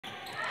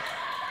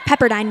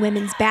Pepperdine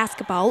women's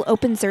basketball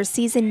opens their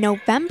season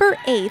November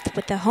 8th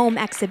with the home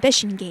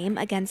exhibition game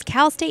against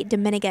State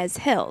Dominguez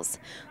Hills.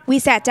 We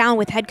sat down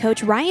with head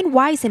coach Ryan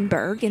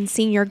Weisenberg and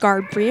senior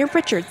guard Bria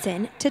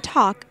Richardson to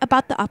talk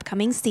about the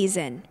upcoming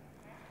season.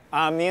 The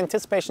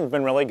anticipation's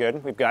been really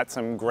good. We've got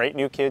some great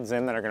new kids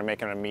in that are going to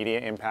make an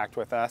immediate impact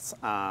with us.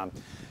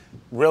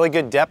 Really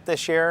good depth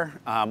this year,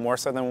 more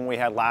so than what we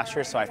had last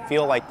year, so I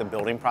feel like the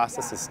building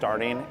process is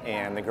starting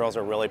and the girls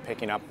are really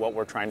picking up what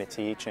we're trying to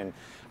teach, and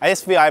I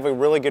just feel I have a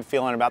really good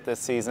feeling about this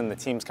season. The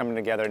team's coming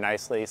together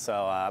nicely,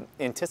 so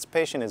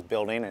anticipation is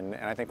building, and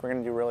I think we're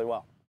going to do really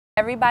well.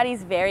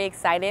 Everybody's very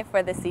excited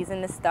for the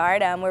season to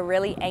start. We're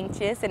really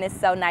anxious, and it's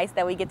so nice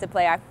that we get to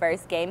play our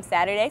first game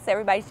Saturday, so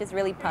everybody's just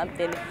really pumped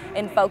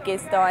and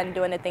focused on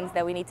doing the things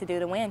that we need to do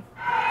to win.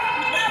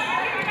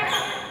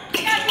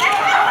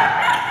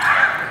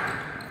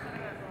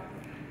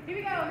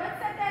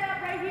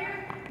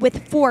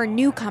 With 4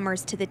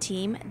 newcomers to the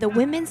team, the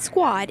women's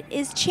squad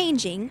is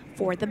changing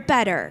for the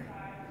better.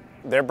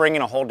 They're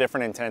bringing a whole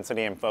different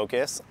intensity and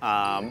focus,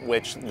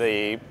 which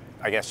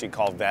I guess you'd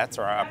call vets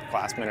or our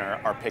upperclassmen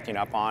are picking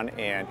up on,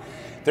 and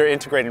they're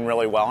integrating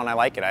really well, and I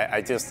like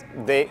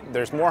it.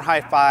 There's more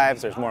high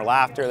fives, there's more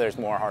laughter, there's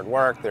more hard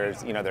work, they're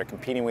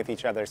competing with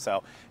each other,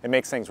 so it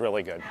makes things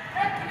really good.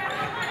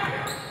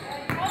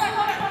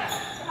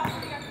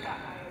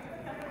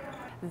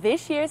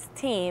 This year's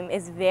team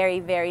is very,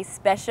 very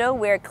special.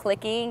 We're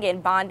clicking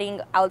and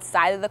bonding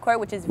outside of the court,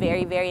 which is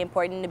very, very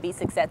important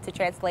to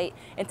translate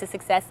into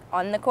success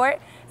on the court.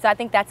 So I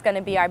think that's going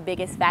to be our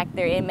biggest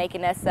factor in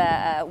making us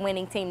a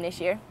winning team this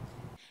year.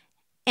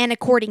 And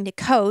according to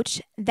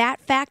Coach, that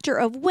factor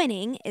of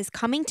winning is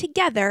coming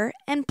together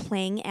and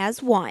playing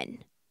as one.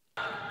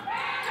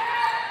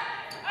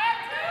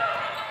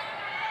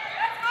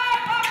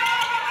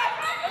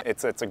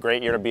 It's a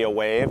great year to be a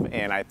Wave,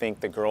 and I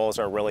think the girls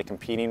are really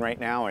competing right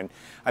now, and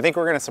I think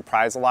we're going to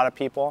surprise a lot of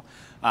people.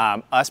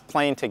 Us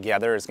playing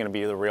together is going to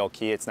be the real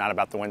key. It's not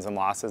about the wins and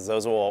losses.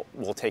 Those will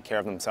take care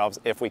of themselves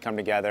if we come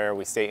together,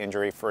 we stay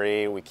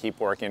injury-free, we keep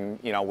working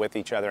with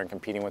each other and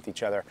competing with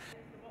each other.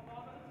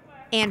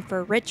 And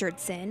for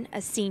Richardson,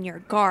 a senior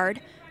guard,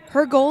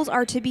 her goals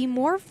are to be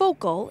more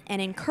vocal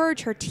and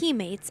encourage her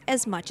teammates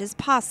as much as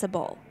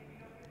possible.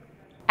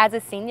 As a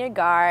senior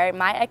guard,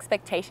 my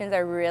expectations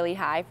are really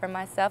high for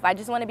myself. I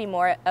just want to be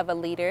more of a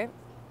leader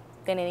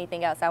than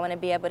anything else. I want to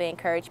be able to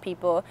encourage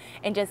people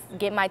and just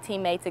get my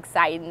teammates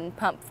excited and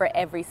pumped for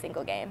every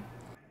single game.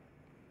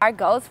 Our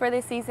goals for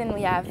this season,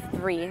 we have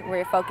 3.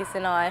 We're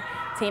focusing on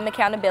team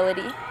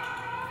accountability,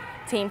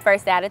 team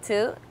first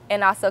attitude,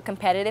 and also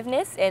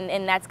competitiveness,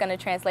 and that's going to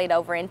translate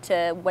over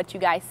into what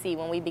you guys see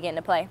when we begin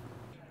to play.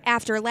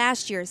 After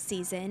last year's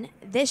season,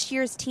 this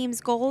year's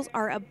team's goals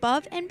are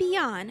above and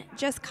beyond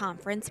just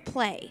conference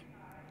play.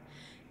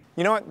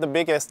 You know what, the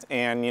biggest,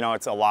 and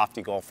it's a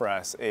lofty goal for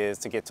us, is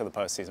to get to the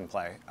postseason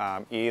play.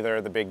 Either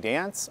the big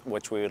dance,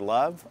 which we would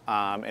love,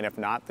 and if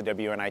not, the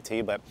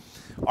WNIT, but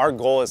our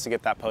goal is to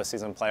get that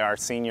postseason play. Our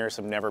seniors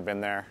have never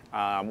been there.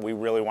 We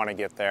really want to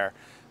get there.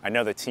 I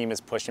know the team is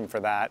pushing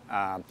for that.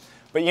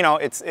 But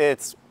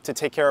it's to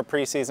take care of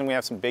preseason. We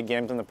have some big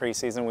games in the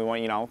preseason. We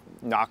want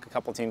knock a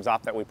couple teams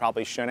off that we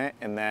probably shouldn't,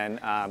 and then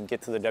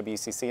get to the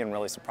WCC and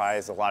really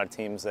surprise a lot of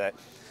teams that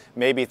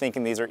may be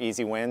thinking these are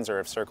easy wins or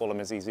have circled them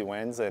as easy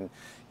wins, and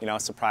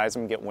surprise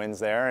them, get wins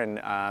there,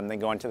 and then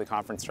go into the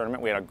conference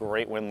tournament. We had a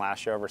great win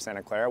last year over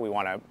Santa Clara. We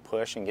want to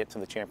push and get to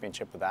the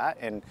championship with that,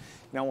 and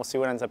we'll see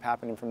what ends up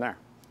happening from there.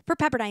 For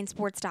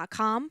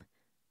PepperdineSports.com,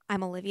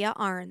 I'm Olivia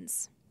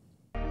Arns.